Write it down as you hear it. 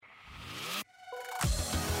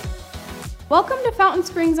Welcome to Fountain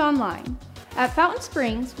Springs Online. At Fountain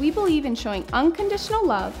Springs, we believe in showing unconditional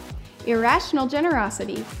love, irrational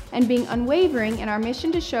generosity, and being unwavering in our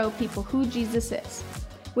mission to show people who Jesus is.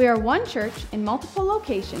 We are one church in multiple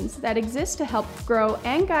locations that exist to help grow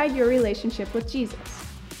and guide your relationship with Jesus.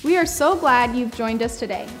 We are so glad you've joined us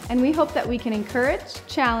today, and we hope that we can encourage,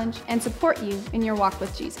 challenge, and support you in your walk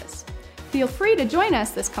with Jesus. Feel free to join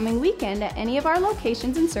us this coming weekend at any of our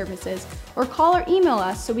locations and services, or call or email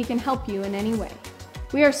us so we can help you in any way.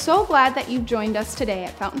 We are so glad that you've joined us today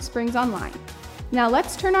at Fountain Springs Online. Now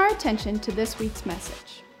let's turn our attention to this week's message.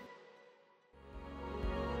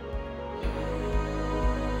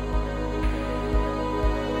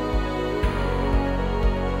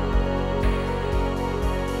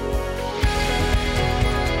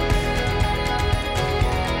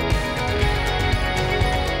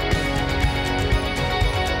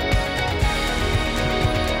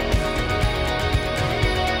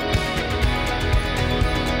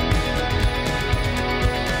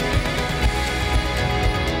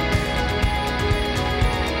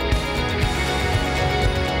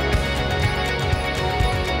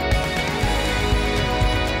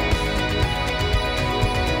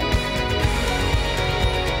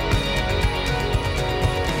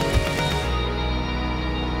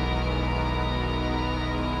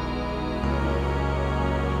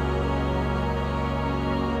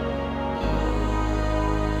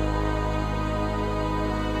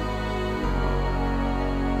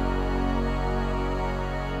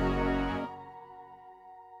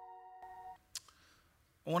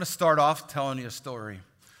 I want to start off telling you a story.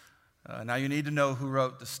 Now you need to know who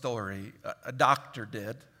wrote the story. A doctor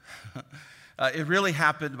did. It really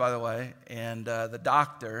happened, by the way, and the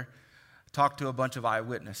doctor talked to a bunch of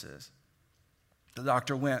eyewitnesses. The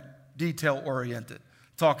doctor went detail-oriented,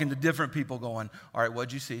 talking to different people going, all right,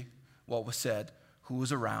 what'd you see? What was said? Who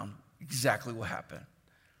was around? Exactly what happened.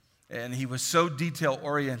 And he was so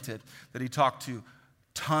detail-oriented that he talked to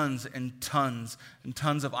tons and tons and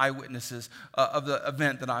tons of eyewitnesses of the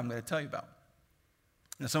event that I'm going to tell you about.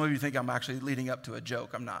 Now, some of you think I'm actually leading up to a joke.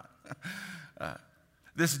 I'm not.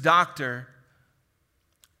 This doctor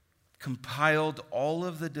compiled all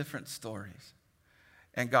of the different stories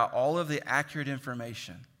and got all of the accurate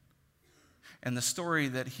information. And the story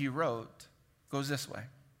that he wrote goes this way.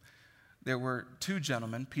 There were two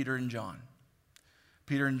gentlemen, Peter and John.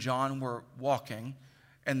 Peter and John were walking,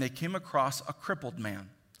 and they came across a crippled man.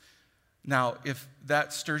 Now, if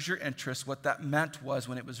that stirs your interest, what that meant was,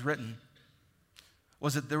 when it was written,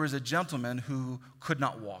 was that there was a gentleman who could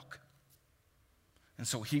not walk. And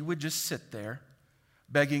so he would just sit there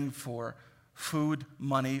begging for food,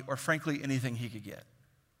 money, or frankly, anything he could get.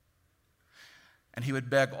 And he would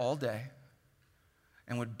beg all day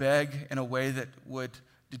and would beg in a way that would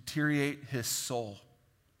deteriorate his soul.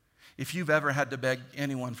 If you've ever had to beg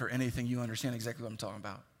anyone for anything, you understand exactly what I'm talking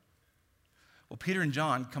about. Well, Peter and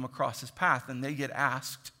John come across his path, and they get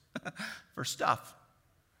asked for stuff.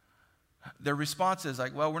 Their response is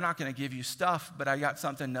like, well, we're not going to give you stuff, but I got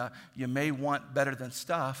something you may want better than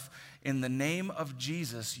stuff. In the name of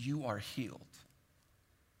Jesus, you are healed.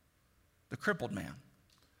 The crippled man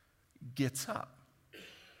gets up.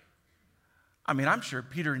 I mean, I'm sure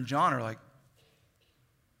Peter and John are like,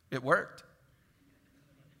 it worked.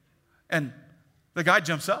 And the guy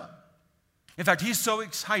jumps up. In fact, he's so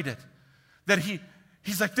excited that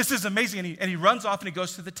he's like, this is amazing. And he runs off and he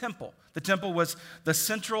goes to the temple. The temple was the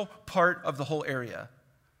central part of the whole area.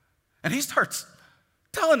 And he starts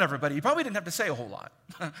telling everybody. He probably didn't have to say a whole lot.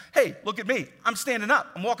 Hey, look at me. I'm standing up.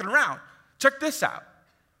 I'm walking around. Check this out.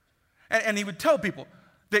 And he would tell people,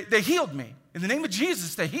 they healed me. In the name of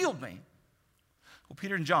Jesus, they healed me. Well,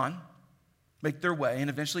 Peter and John make their way and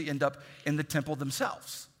eventually end up in the temple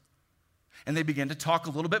themselves. And they begin to talk a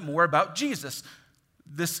little bit more about Jesus,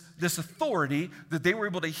 this authority that they were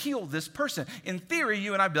able to heal this person. In theory,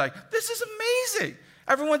 you and I'd be like, this is amazing.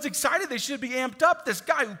 Everyone's excited. They should be amped up. This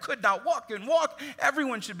guy who could not walk can walk.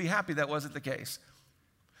 Everyone should be happy. That wasn't the case.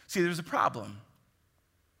 See, there's a problem.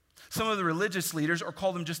 Some of the religious leaders, or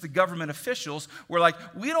call them just the government officials, were like,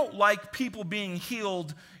 we don't like people being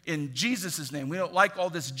healed in Jesus' name. We don't like all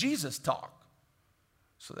this Jesus talk.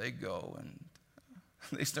 So they go and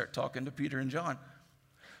they start talking to Peter and John.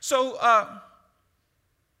 So,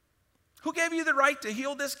 who gave you the right to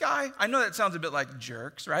heal this guy? I know that sounds a bit like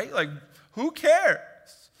jerks, right? Like, who cares?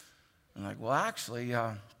 I'm like, well, actually,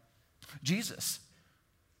 Jesus.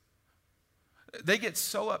 They get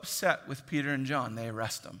so upset with Peter and John, they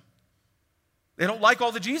arrest them. They don't like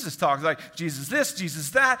all the Jesus talk. Like, Jesus this, Jesus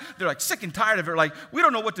that. They're like sick and tired of it. Like, we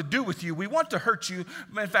don't know what to do with you. We want to hurt you.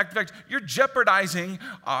 In fact, you're jeopardizing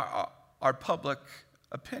our public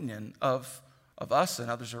opinion of us and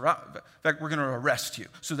others around. In fact, we're going to arrest you.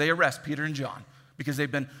 So they arrest Peter and John because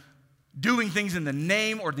they've been doing things in the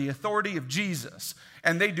name or the authority of Jesus.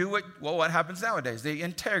 And they do what happens nowadays. They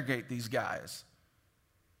interrogate these guys.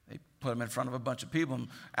 They put them in front of a bunch of people and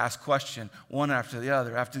ask questions, one after the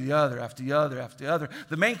other, after the other, after the other, after the other.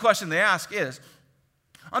 The main question they ask is,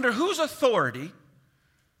 under whose authority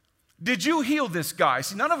did you heal this guy?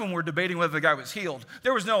 See, none of them were debating whether the guy was healed.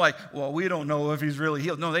 There was no well, we don't know if he's really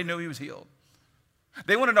healed. No, they knew he was healed.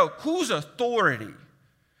 They want to know whose authority,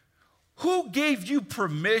 who gave you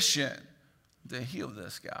permission to heal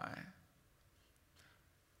this guy?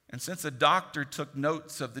 And since the doctor took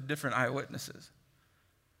notes of the different eyewitnesses,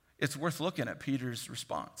 it's worth looking at Peter's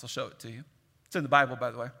response. I'll show it to you. It's in the Bible,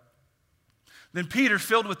 by the way. Then Peter,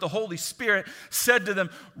 filled with the Holy Spirit, said to them,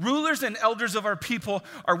 rulers and elders of our people,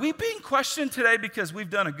 are we being questioned today because we've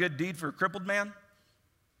done a good deed for a crippled man?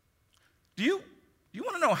 Do you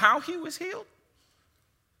want to know how he was healed?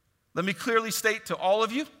 Let me clearly state to all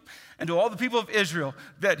of you and to all the people of Israel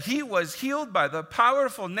that he was healed by the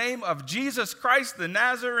powerful name of Jesus Christ the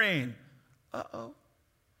Nazarene. The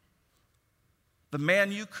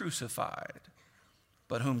man you crucified,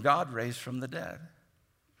 but whom God raised from the dead.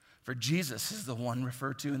 For Jesus is the one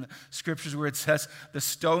referred to in the scriptures where it says, the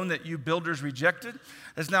stone that you builders rejected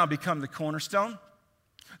has now become the cornerstone.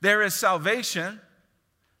 There is salvation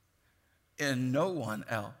in no one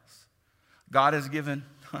else. God has given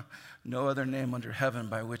no other name under heaven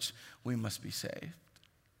by which we must be saved.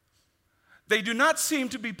 They do not seem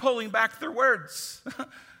to be pulling back their words.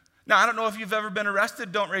 Now, I don't know if you've ever been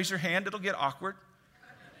arrested. Don't raise your hand. It'll get awkward.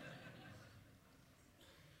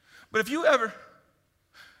 But if you ever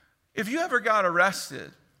got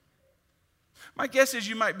arrested, my guess is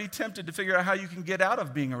you might be tempted to figure out how you can get out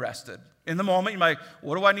of being arrested. In the moment, you might,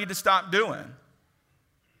 what do I need to stop doing?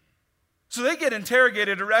 So they get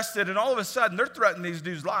interrogated, arrested, and all of a sudden they're threatening these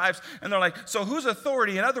dudes' lives, and they're like, so whose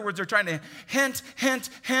authority? In other words, they're trying to hint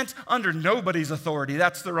under nobody's authority.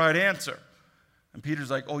 That's the right answer. And Peter's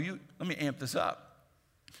like, let me amp this up.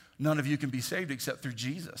 None of you can be saved except through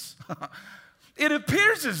Jesus. It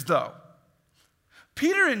appears as though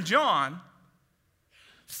Peter and John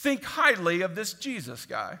think highly of this Jesus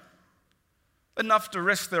guy, enough to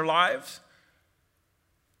risk their lives,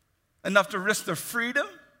 enough to risk their freedom,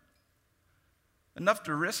 enough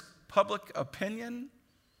to risk public opinion.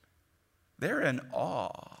 They're in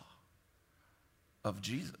awe of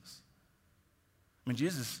Jesus. I mean,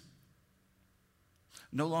 Jesus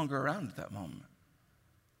no longer around at that moment.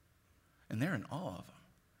 And they're in awe of him.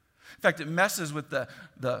 In fact, it messes with the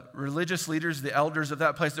religious leaders, the elders of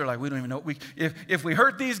that place. They're like, we don't even know. If we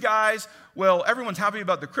hurt these guys, well, everyone's happy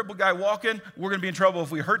about the crippled guy walking. We're going to be in trouble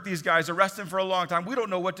if we hurt these guys, arrest them for a long time. We don't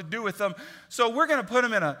know what to do with them. So we're going to put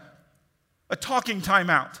them in a talking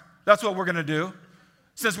timeout. That's what we're going to do.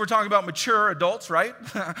 Since we're talking about mature adults, right?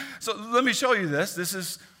 So let me show you this. This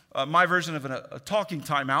is my version of a talking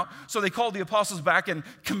timeout. So they called the apostles back and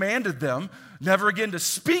commanded them never again to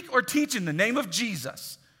speak or teach in the name of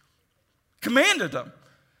Jesus. Commanded them.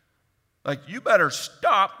 Like, you better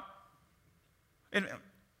stop. In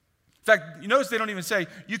fact, you notice they don't even say,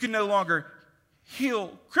 you can no longer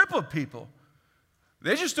heal crippled people.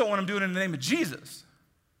 They just don't want them doing it in the name of Jesus.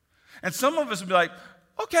 And some of us would be like,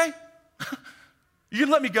 okay, you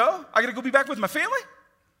gonna let me go? I gotta go be back with my family?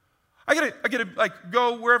 I gotta like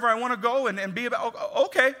go wherever I want to go and be about,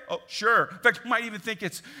 okay, sure. In fact, you might even think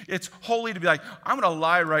it's holy to be like, I'm gonna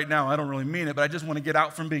lie right now. I don't really mean it, but I just want to get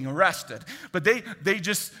out from being arrested. But they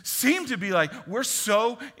just seem to be like, we're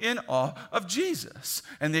so in awe of Jesus.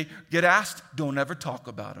 And they get asked, don't ever talk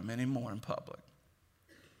about him anymore in public.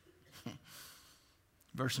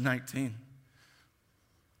 Verse 19.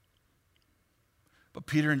 But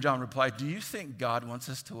Peter and John replied, do you think God wants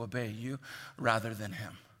us to obey you rather than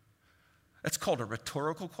him? That's called a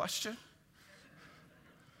rhetorical question.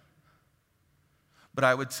 But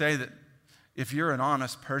I would say that if you're an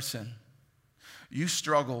honest person, you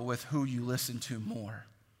struggle with who you listen to more,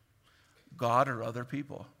 God or other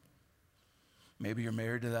people. Maybe you're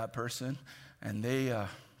married to that person and they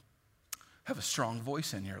have a strong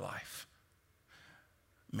voice in your life.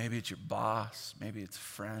 Maybe it's your boss, maybe it's a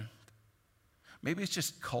friend. Maybe it's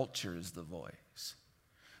just culture is the voice.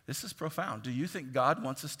 This is profound. Do you think God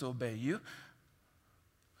wants us to obey you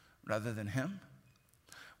rather than him?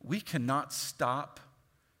 We cannot stop.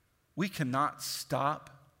 We cannot stop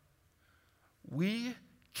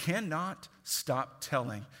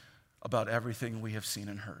telling about everything we have seen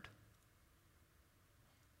and heard.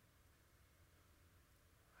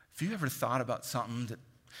 Have you ever thought about something that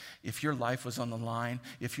If your life was on the line,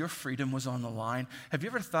 if your freedom was on the line, have you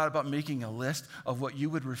ever thought about making a list of what you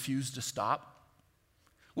would refuse to stop?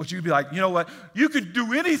 Would you be like, you know what? You can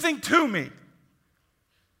do anything to me.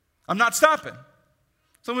 I'm not stopping.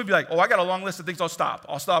 Someone would be like, oh, I got a long list of things I'll stop.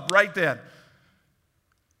 I'll stop right then.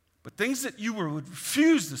 But things that you would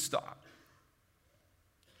refuse to stop.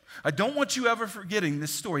 I don't want you ever forgetting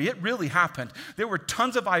this story. It really happened. There were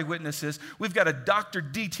tons of eyewitnesses. We've got a doctor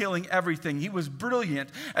detailing everything. He was brilliant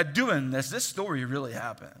at doing this. This story really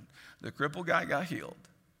happened. The crippled guy got healed.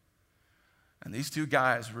 And these two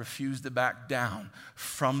guys refused to back down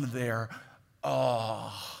from their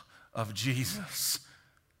awe of Jesus.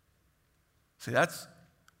 See, that's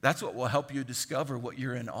what will help you discover what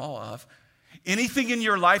you're in awe of. Anything in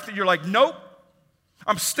your life that you're like, nope,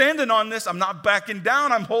 I'm standing on this. I'm not backing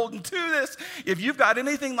down. I'm holding to this. If you've got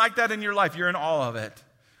anything like that in your life, you're in awe of it.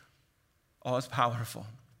 Awe is powerful.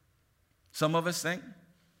 Some of us think,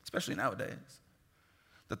 especially nowadays,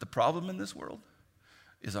 that the problem in this world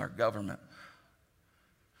is our government.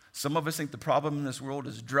 Some of us think the problem in this world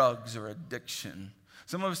is drugs or addiction.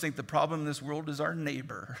 Some of us think the problem in this world is our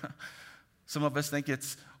neighbor. Some of us think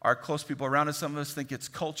it's our close people around us. Some of us think it's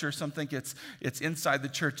culture. Some think it's inside the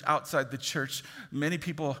church, outside the church. Many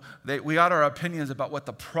people, we got our opinions about what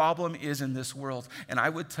the problem is in this world. And I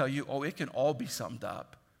would tell you, it can all be summed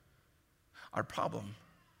up. Our problem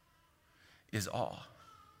is awe.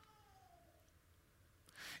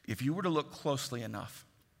 If you were to look closely enough,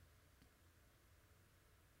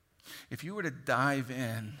 if you were to dive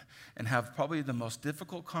in and have probably the most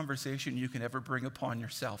difficult conversation you can ever bring upon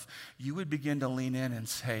yourself, you would begin to lean in and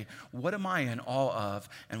say, what am I in awe of,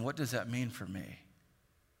 and what does that mean for me?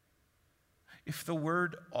 If the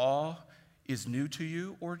word awe is new to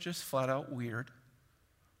you or just flat out weird,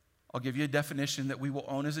 I'll give you a definition that we will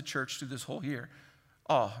own as a church through this whole year.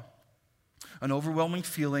 Awe, an overwhelming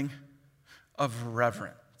feeling of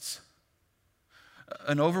reverence,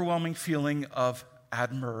 an overwhelming feeling of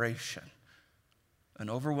admiration, an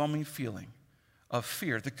overwhelming feeling of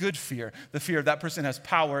fear, the good fear, the fear that person has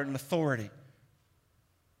power and authority.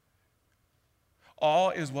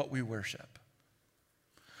 Awe is what we worship.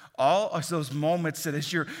 Awe is those moments that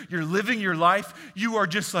as you're living your life, you are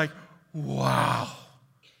just like, wow.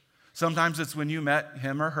 Sometimes it's when you met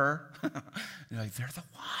him or her. You're like, they're the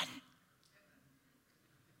one.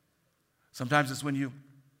 Sometimes it's when you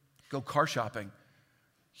go car shopping.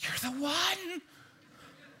 You're the one.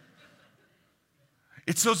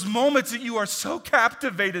 It's those moments that you are so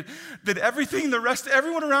captivated that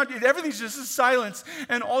everyone around you, everything's just in silence,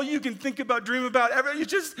 and all you can think about, dream about,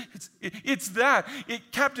 it's that.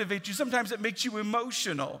 It captivates you. Sometimes it makes you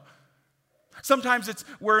emotional. Sometimes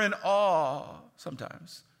we're in awe,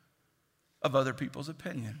 sometimes, of other people's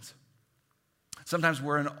opinions. Sometimes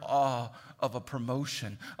we're in awe of a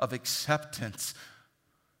promotion, of acceptance.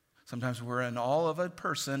 Sometimes we're in awe of a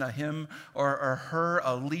person, a him or her,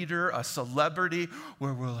 a leader, a celebrity,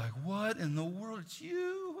 where we're like, what in the world? It's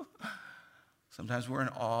you. Sometimes we're in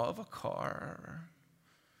awe of a car.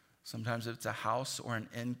 Sometimes it's a house or an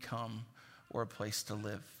income or a place to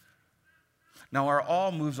live. Now, our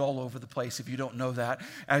awe moves all over the place, if you don't know that.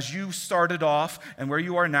 As you started off and where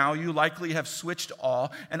you are now, you likely have switched awe.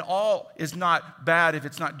 And awe is not bad if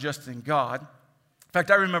it's not just in God. In fact,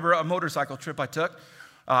 I remember a motorcycle trip I took.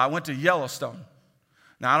 I went to Yellowstone.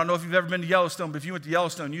 Now, I don't know if you've ever been to Yellowstone, but if you went to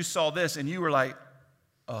Yellowstone, you saw this, and you were like,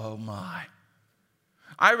 oh, my.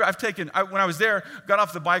 When I was there, got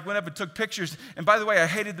off the bike, went up and took pictures. And by the way, I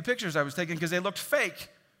hated the pictures I was taking because they looked fake.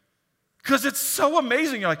 Because it's so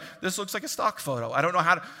amazing. You're like, this looks like a stock photo. I don't know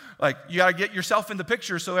how to, you got to get yourself in the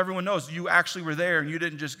picture so everyone knows you actually were there and you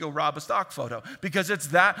didn't just go rob a stock photo. Because it's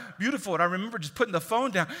that beautiful. And I remember just putting the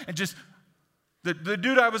phone down and just, the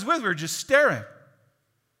dude I was with, we were just staring.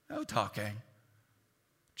 No talking.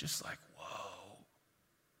 Just like, whoa.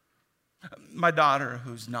 My daughter,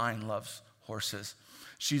 who's 9, loves horses.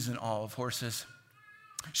 She's in awe of horses.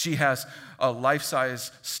 She has a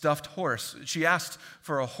life-size stuffed horse. She asked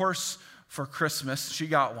for a horse for Christmas. She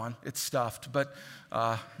got one. It's stuffed, but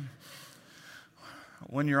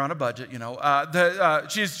when you're on a budget,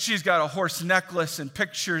 she's got a horse necklace and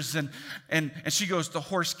pictures, and she goes to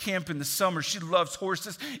horse camp in the summer. She loves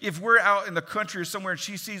horses. If we're out in the country or somewhere and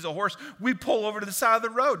she sees a horse, we pull over to the side of the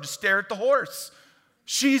road to stare at the horse.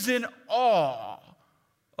 She's in awe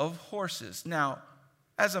of horses. Now,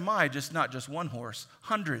 as am I, not just one horse,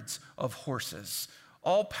 hundreds of horses,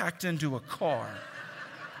 all packed into a car.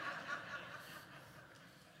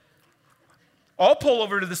 I'll pull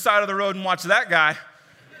over to the side of the road and watch that guy.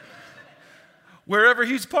 Wherever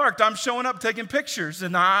he's parked, I'm showing up taking pictures.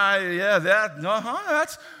 And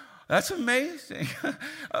that's That's amazing.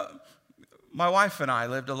 My wife and I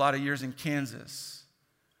lived a lot of years in Kansas.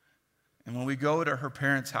 And when we go to her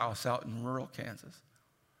parents' house out in rural Kansas,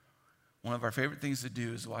 one of our favorite things to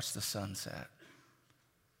do is watch the sunset.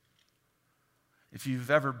 If you've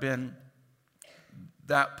ever been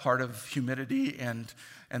that part of humidity and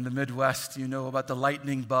the Midwest, you know about the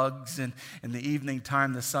lightning bugs and in the evening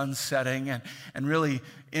time, the sun setting, and really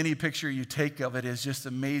any picture you take of it is just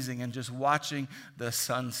amazing, and just watching the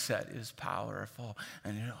sunset is powerful,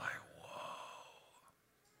 and you're like, whoa.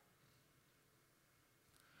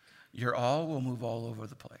 Your awe will move all over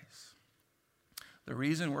the place. The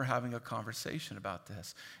reason we're having a conversation about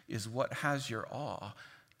this is what has your awe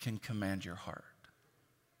can command your heart.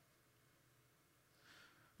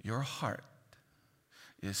 Your heart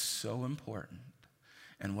is so important,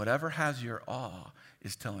 and whatever has your awe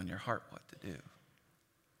is telling your heart what to do.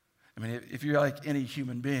 I mean, if you're like any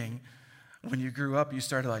human being, when you grew up, you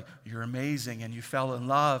started like, you're amazing, and you fell in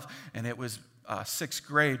love, and it was sixth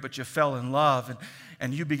grade, but you fell in love,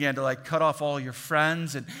 and you began to like cut off all your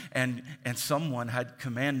friends, and someone had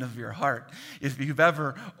command of your heart. If you've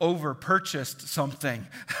ever over-purchased something,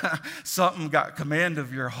 something got command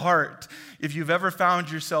of your heart. If you've ever found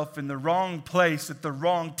yourself in the wrong place at the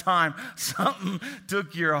wrong time, something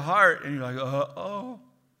took your heart, and you're like, uh-oh.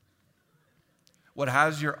 What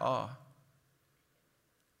has your awe?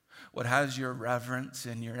 What has your reverence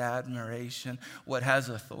and your admiration? What has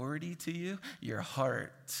authority to you? Your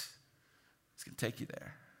heart. It's going to take you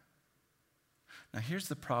there. Now, here's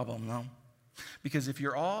the problem, though. Because if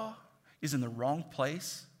your awe is in the wrong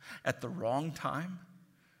place at the wrong time,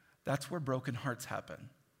 that's where broken hearts happen.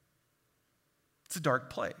 It's a dark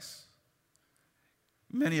place.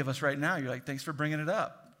 Many of us right now, you're like, thanks for bringing it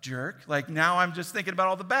up, jerk. Like, now I'm just thinking about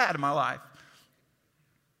all the bad in my life.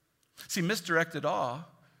 See, misdirected awe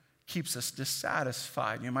keeps us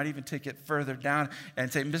dissatisfied. You might even take it further down and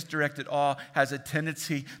say misdirected awe has a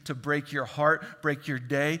tendency to break your heart, break your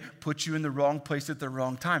day, put you in the wrong place at the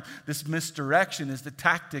wrong time. This misdirection is the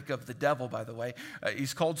tactic of the devil, by the way.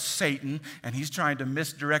 He's called Satan, and he's trying to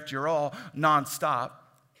misdirect your awe nonstop.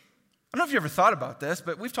 I don't know if you ever thought about this,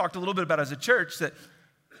 but we've talked a little bit about as a church that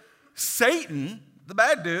Satan, the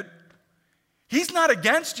bad dude, he's not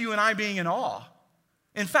against you and I being in awe.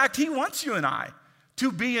 In fact, he wants you and I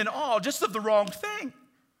to be in awe just of the wrong thing.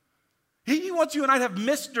 He wants you and I to have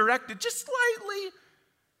misdirected, just slightly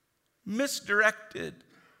misdirected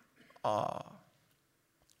awe.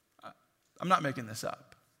 I'm not making this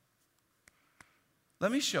up.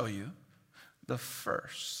 Let me show you the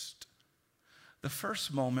first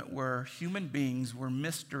moment where human beings were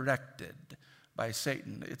misdirected by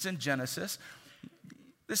Satan. It's in Genesis.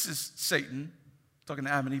 This is Satan talking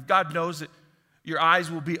to Adam and Eve. God knows that your eyes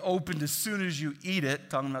will be opened as soon as you eat it,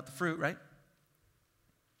 talking about the fruit, right?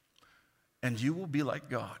 And you will be like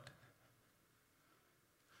God,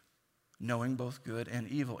 knowing both good and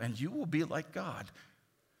evil. And you will be like God.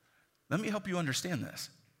 Let me help you understand this.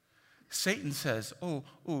 Satan says, oh,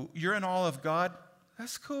 you're in awe of God?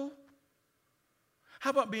 That's cool. How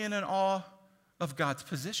about being in awe of God's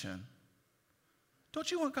position? Don't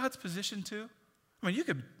you want God's position too? I mean,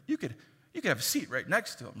 you could have a seat right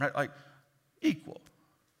next to him, right? Like, equal.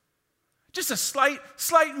 Just a slight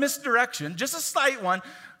misdirection, just a slight one.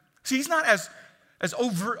 See, he's not as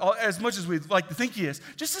over as much as we'd like to think he is.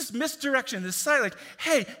 Just this misdirection, this slight, like,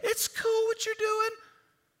 hey, it's cool what you're doing,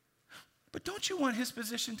 but don't you want his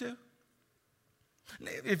position too?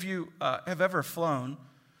 If you have ever flown,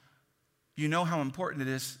 you know how important it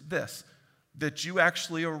is that you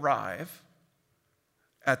actually arrive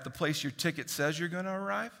at the place your ticket says you're going to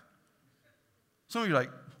arrive. Some of you are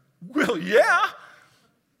like, well, yeah.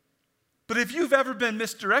 But if you've ever been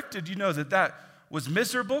misdirected, you know that was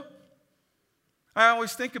miserable. I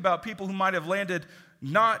always think about people who might have landed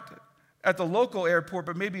not at the local airport,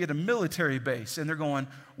 but maybe at a military base, and they're going,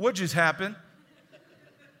 what just happened?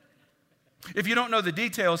 If you don't know the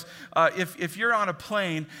details, if you're on a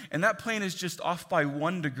plane and that plane is just off by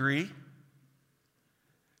 1 degree,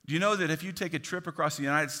 do you know that if you take a trip across the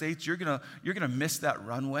United States, you're gonna miss that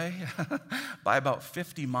runway by about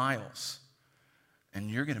 50 miles, and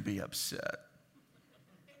you're gonna be upset.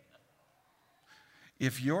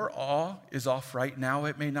 If your awe is off right now,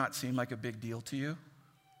 it may not seem like a big deal to you,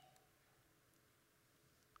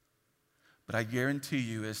 but I guarantee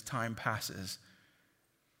you, as time passes,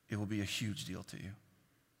 it will be a huge deal to you.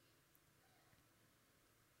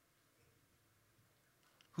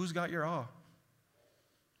 Who's got your awe?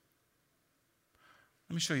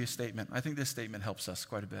 Let me show you a statement. I think this statement helps us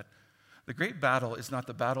quite a bit. The great battle is not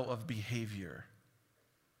the battle of behavior.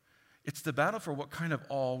 It's the battle for what kind of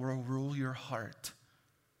awe will rule your heart.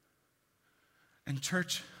 And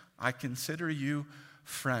church, I consider you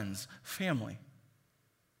friends, family.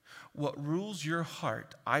 What rules your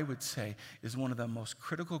heart, I would say, is one of the most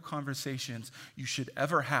critical conversations you should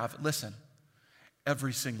ever have. Listen,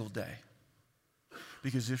 every single day.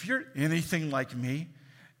 Because if you're anything like me,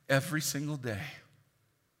 every single day,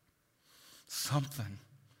 something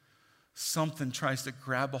tries to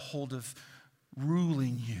grab a hold of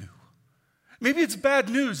ruling you. Maybe it's bad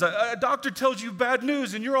news. A doctor tells you bad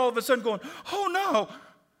news, and you're all of a sudden going, oh no,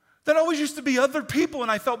 that always used to be other people,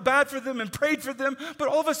 and I felt bad for them and prayed for them, but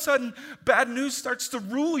all of a sudden, bad news starts to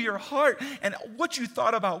rule your heart, and what you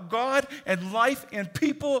thought about God and life and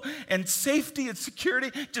people and safety and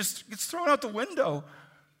security just gets thrown out the window.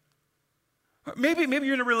 Maybe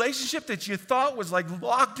you're in a relationship that you thought was like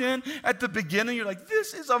locked in at the beginning. You're like,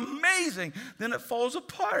 this is amazing. Then it falls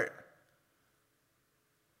apart.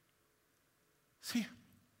 See,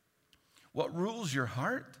 what rules your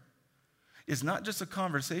heart is not just a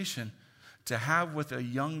conversation to have with a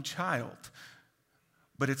young child,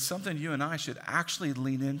 but it's something you and I should actually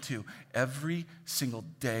lean into every single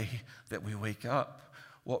day that we wake up.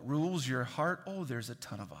 What rules your heart? Oh, there's a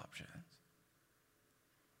ton of options.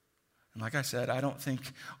 And like I said, I don't think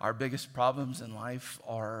our biggest problems in life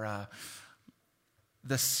are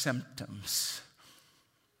the symptoms.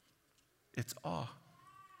 It's awe.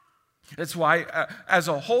 That's why, as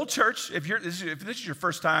a whole church, if this is your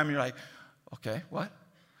first time, you're like, okay, what?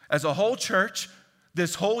 As a whole church,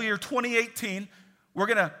 this whole year, 2018, we're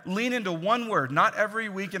going to lean into one word. Not every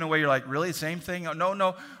week in a way you're like, really, same thing?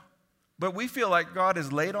 No. But we feel like God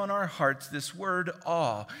has laid on our hearts this word,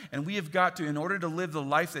 awe. And we have got to, in order to live the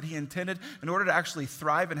life that He intended, in order to actually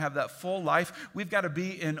thrive and have that full life, we've got to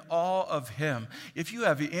be in awe of Him. If you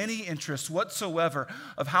have any interest whatsoever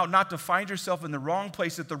of how not to find yourself in the wrong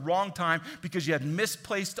place at the wrong time because you had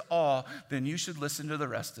misplaced awe, then you should listen to the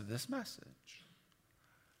rest of this message.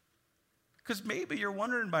 Because maybe you're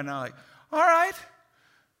wondering by now, like, all right,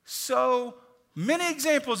 so many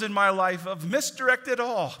examples in my life of misdirected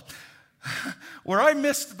awe. Where I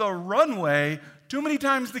missed the runway too many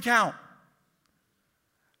times to count.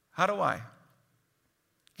 How do I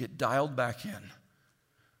get dialed back in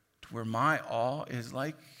to where my awe is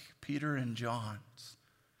like Peter and John's,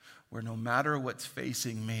 where no matter what's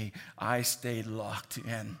facing me, I stayed locked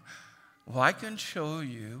in? Well, I can show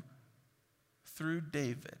you through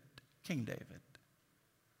David, King David.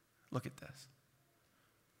 Look at this.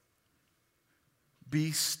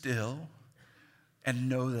 Be still and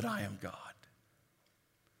know that I am God.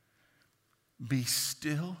 Be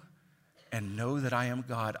still and know that I am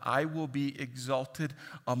God. I will be exalted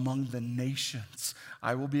among the nations.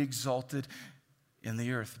 I will be exalted in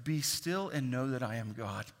the earth. Be still and know that I am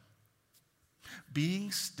God.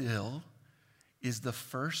 Being still is the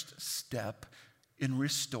first step in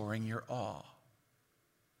restoring your awe.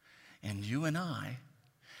 And you and I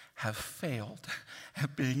have failed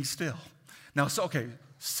at being still. Now,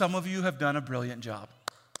 some of you have done a brilliant job.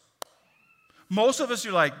 Most of us,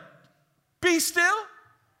 you're like, be still?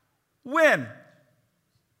 When?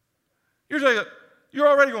 You're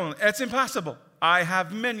already going, it's impossible. I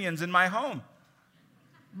have minions in my home.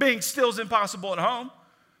 Being still is impossible at home.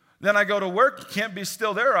 Then I go to work, can't be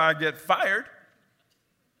still there or I get fired.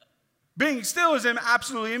 Being still is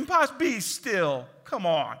absolutely impossible. Be still. Come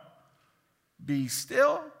on. Be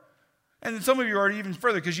still. And then some of you are even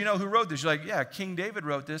further because you know who wrote this. You're like, yeah, King David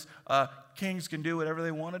wrote this. Kings can do whatever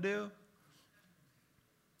they want to do.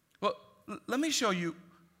 Well, let me show you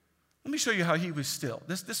how he was still.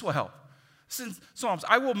 This will help. Since Psalms,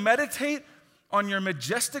 I will meditate on your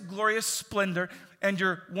majestic, glorious splendor and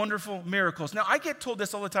your wonderful miracles. Now, I get told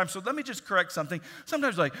this all the time, so let me just correct something.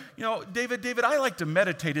 Sometimes like, David, I like to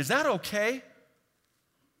meditate. Is that okay?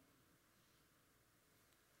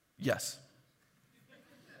 Yes.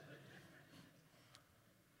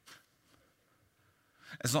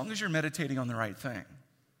 As long as you're meditating on the right thing.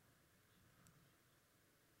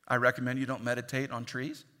 I recommend you don't meditate on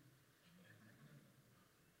trees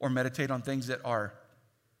or meditate on things that are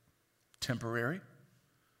temporary.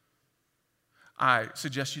 I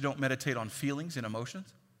suggest you don't meditate on feelings and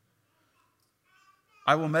emotions.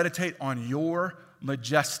 I will meditate on your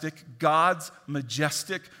majestic, God's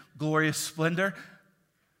majestic, glorious splendor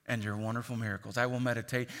and your wonderful miracles. I will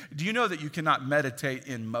meditate. Do you know that you cannot meditate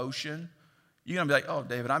in motion? You're going to be like, oh,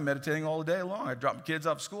 David, I'm meditating all day long. I drop my kids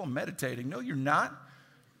off school. I'm meditating. No, you're not.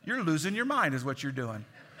 You're losing your mind is what you're doing.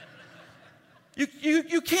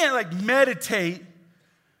 You can't meditate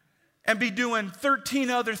and be doing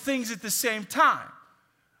 13 other things at the same time.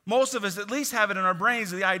 Most of us at least have it in our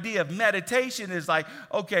brains. The idea of meditation is like,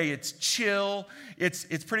 okay, it's chill. It's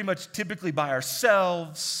pretty much typically by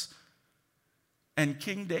ourselves. And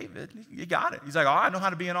King David, you got it. He's like, oh, I know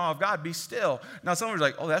how to be in awe of God. Be still. Now, someone's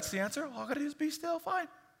like, oh, that's the answer? All I got to do is be still. Fine.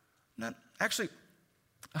 No, actually,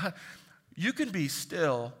 you can be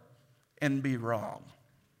still and be wrong.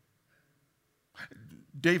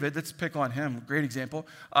 David, let's pick on him. Great example.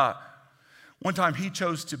 One time he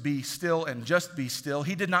chose to be still and just be still.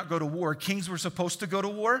 He did not go to war. Kings were supposed to go to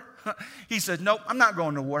war. He said, nope, I'm not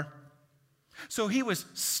going to war. So he was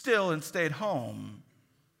still and stayed home.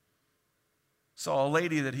 Saw a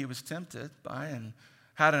lady that he was tempted by and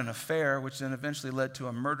had an affair, which then eventually led to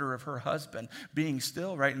a murder of her husband. Being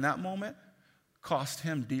still right in that moment cost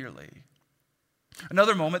him dearly.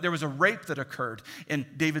 Another moment, there was a rape that occurred in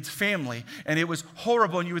David's family, and it was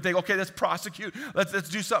horrible, and you would think, okay, let's prosecute, let's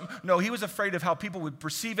do something. No, he was afraid of how people would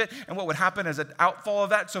perceive it and what would happen as an outfall of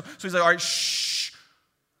that. So he's like, all right, shh,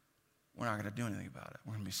 we're not going to do anything about it.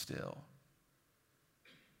 We're going to be still.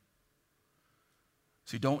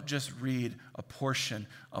 So you don't just read a portion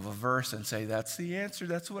of a verse and say, that's the answer,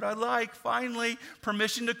 that's what I like, finally,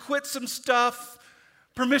 permission to quit some stuff,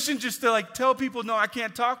 permission just to tell people, no, I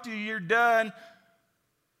can't talk to you, you're done.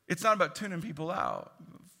 It's not about tuning people out.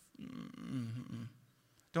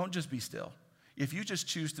 Don't just be still. If you just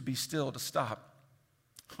choose to be still to stop,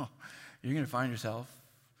 you're going to find yourself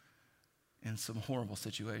in some horrible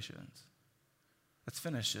situations. Let's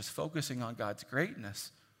finish this. Focusing on God's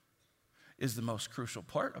greatness is the most crucial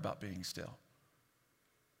part about being still.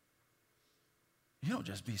 You don't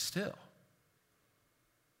just be still.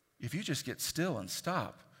 If you just get still and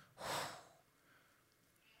stop,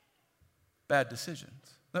 bad decisions.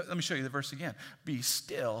 Let me show you the verse again. Be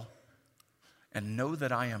still and know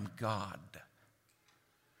that I am God.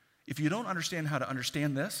 If you don't understand how to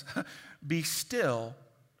understand this, be still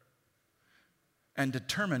and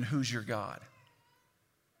determine who's your God.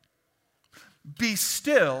 Be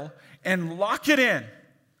still and lock it in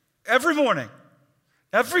every morning,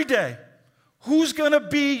 every day. Who's going to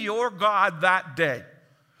be your God that day,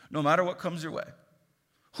 no matter what comes your way?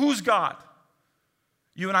 Who's God?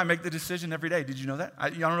 You and I make the decision every day. Did you know that? I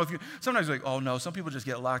don't know if you, sometimes you're like, oh no, some people just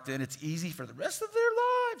get locked in. It's easy for the rest of their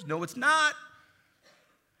lives. No, it's not.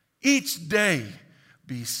 Each day,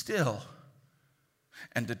 be still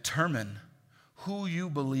and determine who you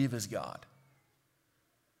believe is God.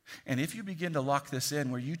 And if you begin to lock this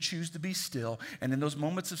in where you choose to be still, and in those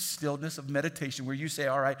moments of stillness, of meditation, where you say,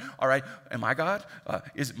 all right, am I God?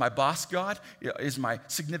 Is my boss God? Is my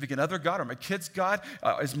significant other God? Are my kids God?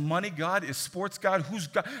 Is money God? Is sports God? Who's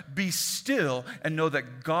God? Be still and know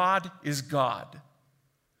that God is God.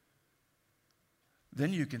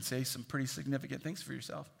 Then you can say some pretty significant things for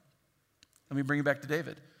yourself. Let me bring you back to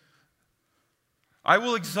David. I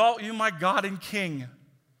will exalt you, my God and King.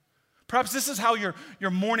 Perhaps this is how your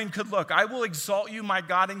morning could look. I will exalt you, my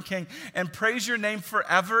God and King, and praise your name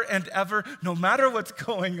forever and ever, no matter what's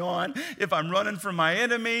going on. If I'm running from my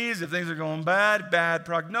enemies, if things are going bad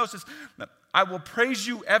prognosis, I will praise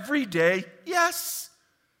you every day. Yes,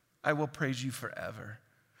 I will praise you forever.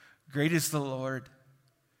 Great is the Lord.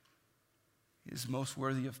 He is most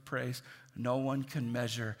worthy of praise. No one can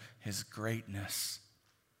measure his greatness.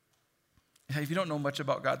 If you don't know much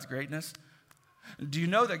about God's greatness, do you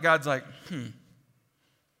know that God's like,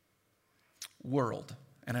 world,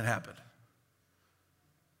 and it happened?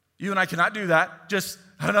 You and I cannot do that. Just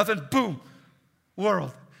nothing, boom,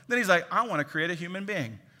 world. Then he's like, I want to create a human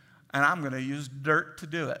being, and I'm going to use dirt to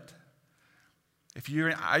do it.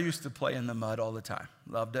 I used to play in the mud all the time.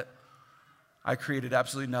 Loved it. I created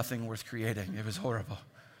absolutely nothing worth creating. It was horrible.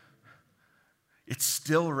 It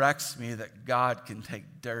still wrecks me that God can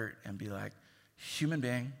take dirt and be like, human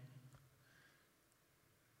being.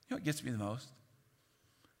 You know what gets me the most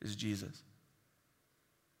is Jesus.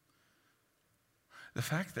 The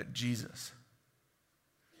fact that Jesus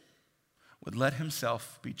would let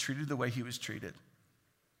himself be treated the way he was treated,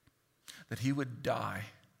 that he would die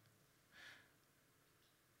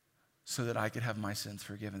so that I could have my sins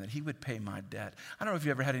forgiven, that he would pay my debt. I don't know if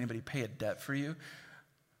you ever had anybody pay a debt for you.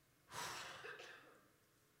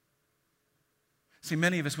 See,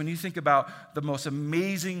 many of us, when you think about the most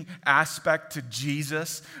amazing aspect to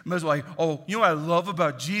Jesus, most like, oh, you know what I love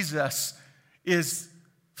about Jesus is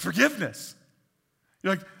forgiveness.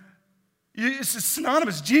 You're like, it's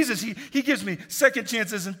synonymous. Jesus, he gives me second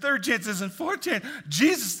chances and third chances and fourth chances.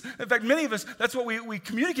 Jesus, in fact, many of us, that's what we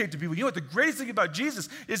communicate to people. You know what the greatest thing about Jesus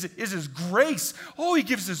is his grace. Oh, he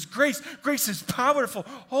gives us grace. Grace is powerful.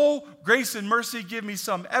 Oh, grace and mercy, give me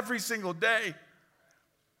some every single day. You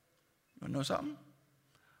want to know something?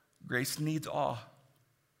 Grace needs awe.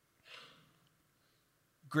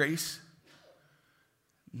 Grace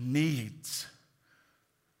needs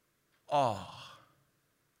awe.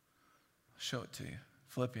 show it to you.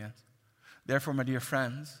 Philippians. Therefore, my dear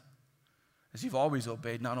friends, as you've always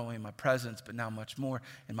obeyed, not only in my presence, but now much more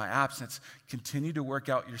in my absence, continue to work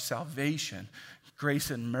out your salvation,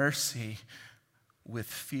 grace and mercy with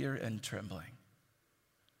fear and trembling.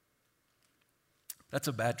 That's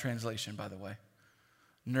a bad translation, by the way.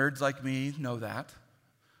 Nerds like me know that,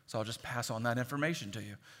 so I'll just pass on that information to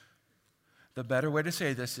you. The better way to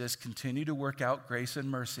say this is continue to work out grace and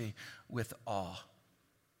mercy with awe.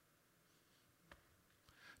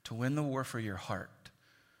 To win the war for your heart,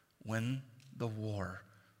 win the war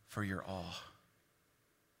for your awe.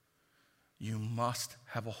 You must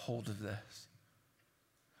have a hold of this.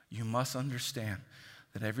 You must understand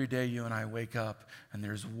that every day you and I wake up and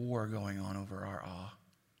there's war going on over our awe.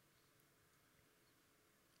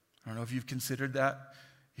 I don't know if you've considered that,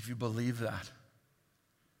 if you believe that.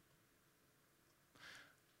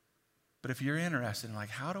 But if you're interested in, like,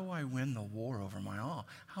 how do I win the war over my awe?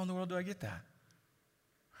 How in the world do I get that?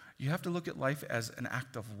 You have to look at life as an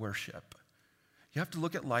act of worship. You have to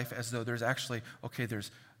look at life as though there's actually, okay,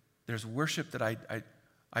 there's worship that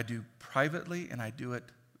I do privately and I do it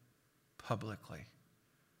publicly.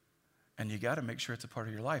 And you got to make sure it's a part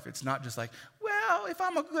of your life. It's not just like, well, if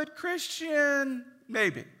I'm a good Christian,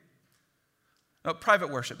 maybe. No,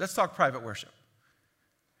 private worship. Let's talk private worship.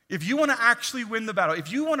 If you want to actually win the battle,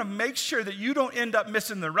 if you want to make sure that you don't end up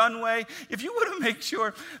missing the runway, if you want to make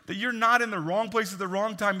sure that you're not in the wrong place at the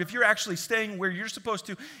wrong time, if you're actually staying where you're supposed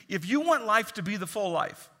to, if you want life to be the full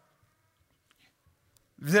life,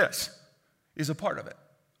 this is a part of it,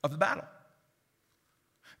 of the battle.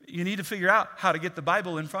 You need to figure out how to get the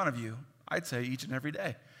Bible in front of you, I'd say, each and every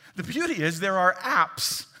day. The beauty is there are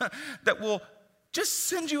apps that will just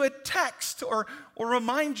send you a text or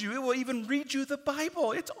remind you. It will even read you the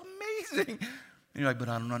Bible. It's amazing. And you're like, but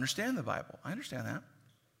I don't understand the Bible. I understand that.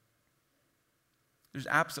 There's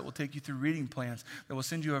apps that will take you through reading plans that will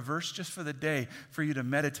send you a verse just for the day for you to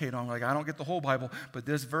meditate on. Like, I don't get the whole Bible, but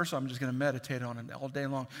this verse I'm just going to meditate on it all day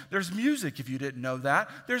long. There's music, if you didn't know that.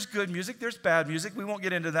 There's good music. There's bad music. We won't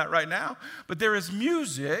get into that right now. But there is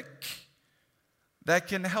music that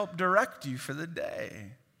can help direct you for the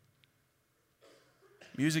day.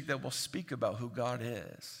 Music that will speak about who God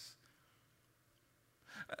is.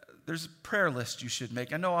 There's a prayer list you should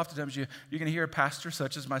make. I know oftentimes you're going to hear a pastor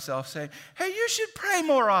such as myself say, hey, you should pray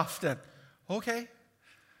more often. Okay.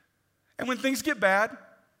 And when things get bad,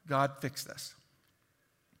 God, fix this.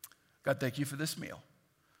 God, thank you for this meal.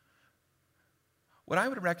 What I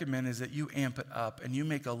would recommend is that you amp it up and you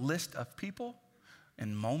make a list of people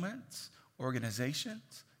and moments,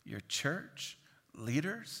 organizations, your church,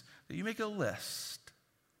 leaders, that you make a list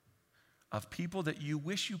of people that you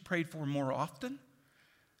wish you prayed for more often.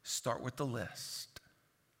 Start with the list.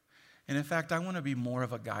 And in fact, I want to be more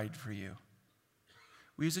of a guide for you.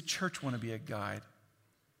 We as a church want to be a guide.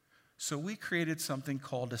 So we created something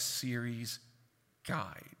called a series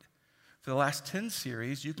guide. For the last 10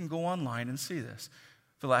 series, you can go online and see this.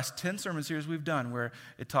 For the last 10 sermon series we've done where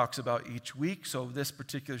it talks about each week. So this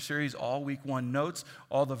particular series, all week one notes,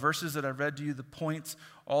 all the verses that I've read to you, the points,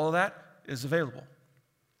 all of that is available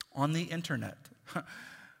on the internet.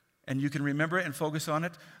 And you can remember it and focus on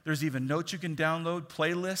it. There's even notes you can download,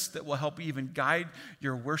 playlists that will help you even guide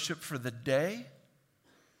your worship for the day.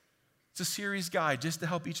 It's a series guide just to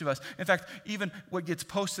help each of us. In fact, even what gets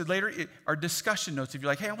posted later are discussion notes. If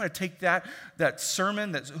you're like, hey, I want to take that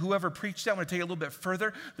sermon that whoever preached that, I want to take it a little bit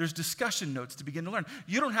further, there's discussion notes to begin to learn.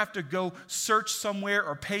 You don't have to go search somewhere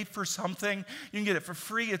or pay for something. You can get it for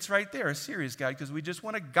free. It's right there, a series guide, because we just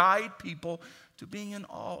want to guide people to being in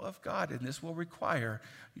awe of God. And this will require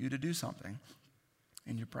you to do something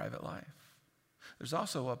in your private life. There's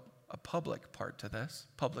also a public part to this,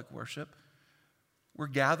 public worship. Where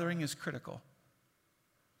gathering is critical.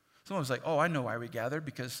 Someone was like, oh, I know why we gather,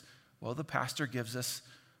 because, well, the pastor gives us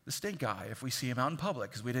the stink eye if we see him out in public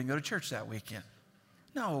because we didn't go to church that weekend.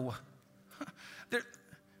 No.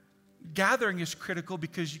 Gathering is critical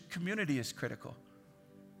because community is critical.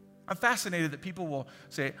 I'm fascinated that people will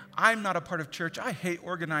say, I'm not a part of church. I hate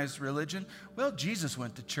organized religion. Well, Jesus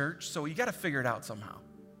went to church, so you got to figure it out somehow.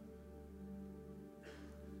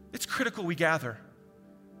 It's critical we gather.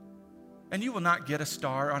 And you will not get a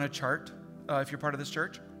star on a chart if you're part of this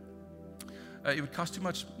church. It would cost too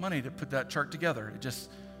much money to put that chart together.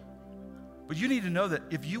 But you need to know that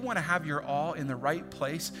if you want to have your all in the right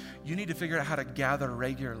place, you need to figure out how to gather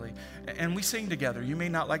regularly. And we sing together. You may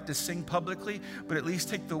not like to sing publicly, but at least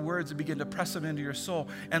take the words and begin to press them into your soul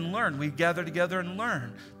and learn. We gather together and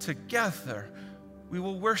learn together. We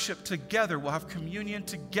will worship together. We'll have communion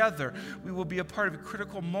together. We will be a part of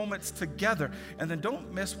critical moments together. And then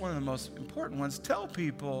don't miss one of the most important ones. Tell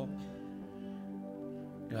people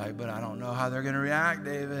You're like, but I don't know how they're going to react,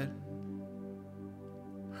 David.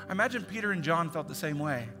 I imagine Peter and John felt the same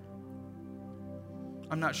way.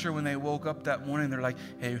 I'm not sure when they woke up that morning, they're like,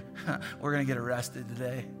 hey, we're going to get arrested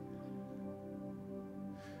today.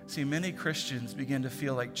 See, many Christians begin to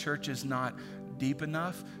feel like church is not deep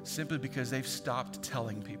enough simply because they've stopped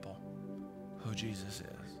telling people who Jesus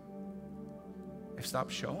is. They've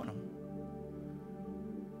stopped showing them.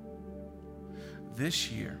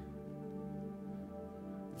 This year,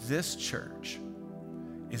 this church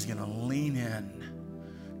is going to lean in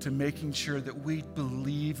to making sure that we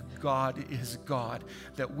believe God is God,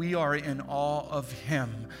 that we are in awe of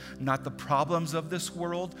Him, not the problems of this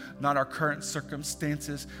world, not our current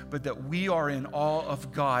circumstances, but that we are in awe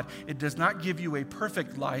of God. It does not give you a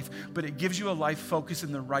perfect life, but it gives you a life focused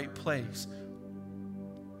in the right place.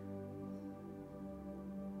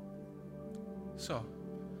 So,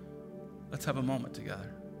 let's have a moment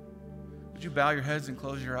together. Would you bow your heads and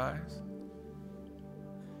close your eyes?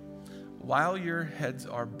 While your heads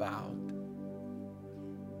are bowed,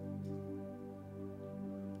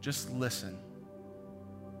 just listen.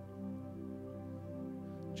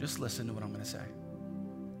 Just listen to what I'm going to say.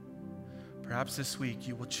 Perhaps this week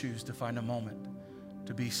you will choose to find a moment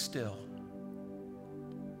to be still.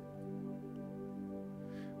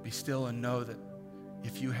 Be still and know that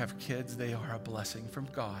if you have kids, they are a blessing from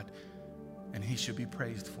God, and He should be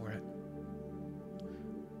praised for it.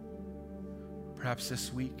 Perhaps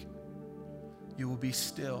this week you will be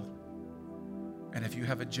still. And if you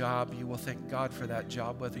have a job, you will thank God for that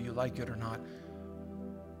job, whether you like it or not.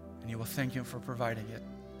 And you will thank Him for providing it.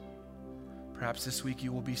 Perhaps this week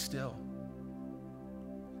you will be still.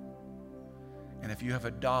 And if you have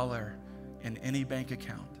 $1 in any bank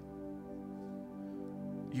account,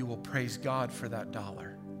 you will praise God for that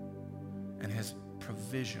dollar and His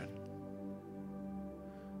provision.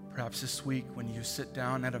 Perhaps this week when you sit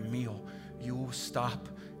down at a meal, you will stop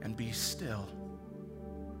and be still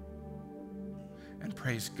and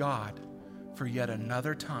praise God for yet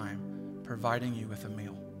another time providing you with a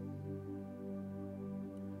meal.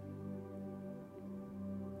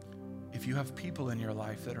 If you have people in your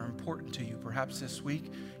life that are important to you, perhaps this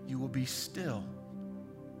week you will be still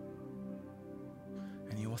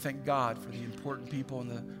and you will thank God for the important people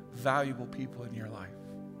and the valuable people in your life.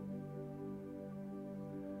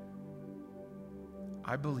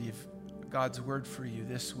 I believe God's word for you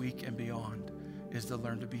this week and beyond is to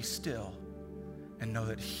learn to be still and know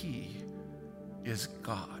that He is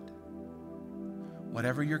God.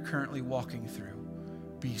 Whatever you're currently walking through,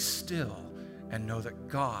 be still and know that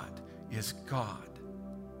God is God.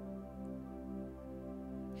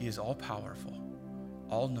 He is all-powerful,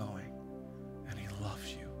 all-knowing, and He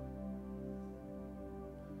loves you.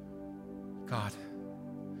 God,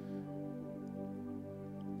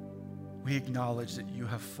 we acknowledge that you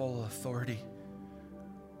have full authority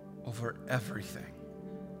over everything.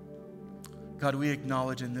 God, we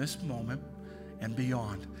acknowledge in this moment and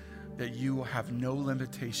beyond that you have no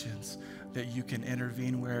limitations, that you can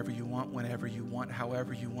intervene wherever you want, whenever you want,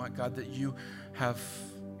 however you want. God, that you have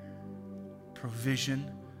provision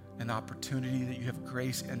and opportunity, that you have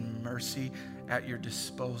grace and mercy at your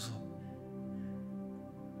disposal.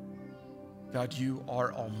 God, you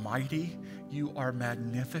are almighty. You are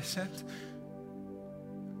magnificent.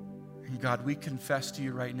 And God, we confess to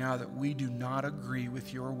you right now that we do not agree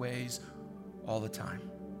with your ways all the time.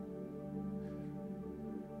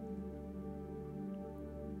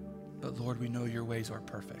 But Lord, we know your ways are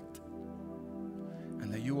perfect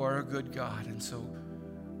and that you are a good God. And so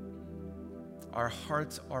our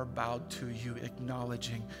hearts are bowed to you,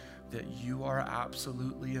 acknowledging that you are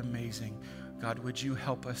absolutely amazing. God, would you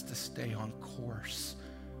help us to stay on course?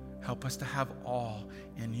 Help us to have awe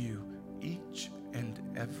in you each and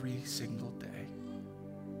every single day.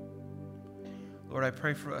 Lord, I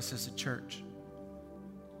pray for us as a church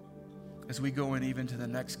as we go in even to the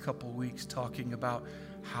next couple weeks talking about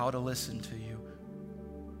how to listen to you,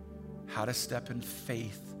 how to step in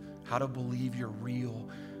faith, how to believe you're real,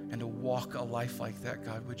 and to walk a life like that.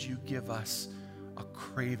 God, would you give us a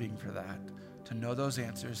craving for that, to know those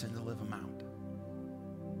answers and to live them out.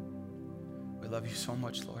 We love you so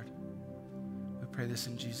much, Lord. We pray this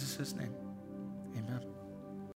in Jesus' name. Amen.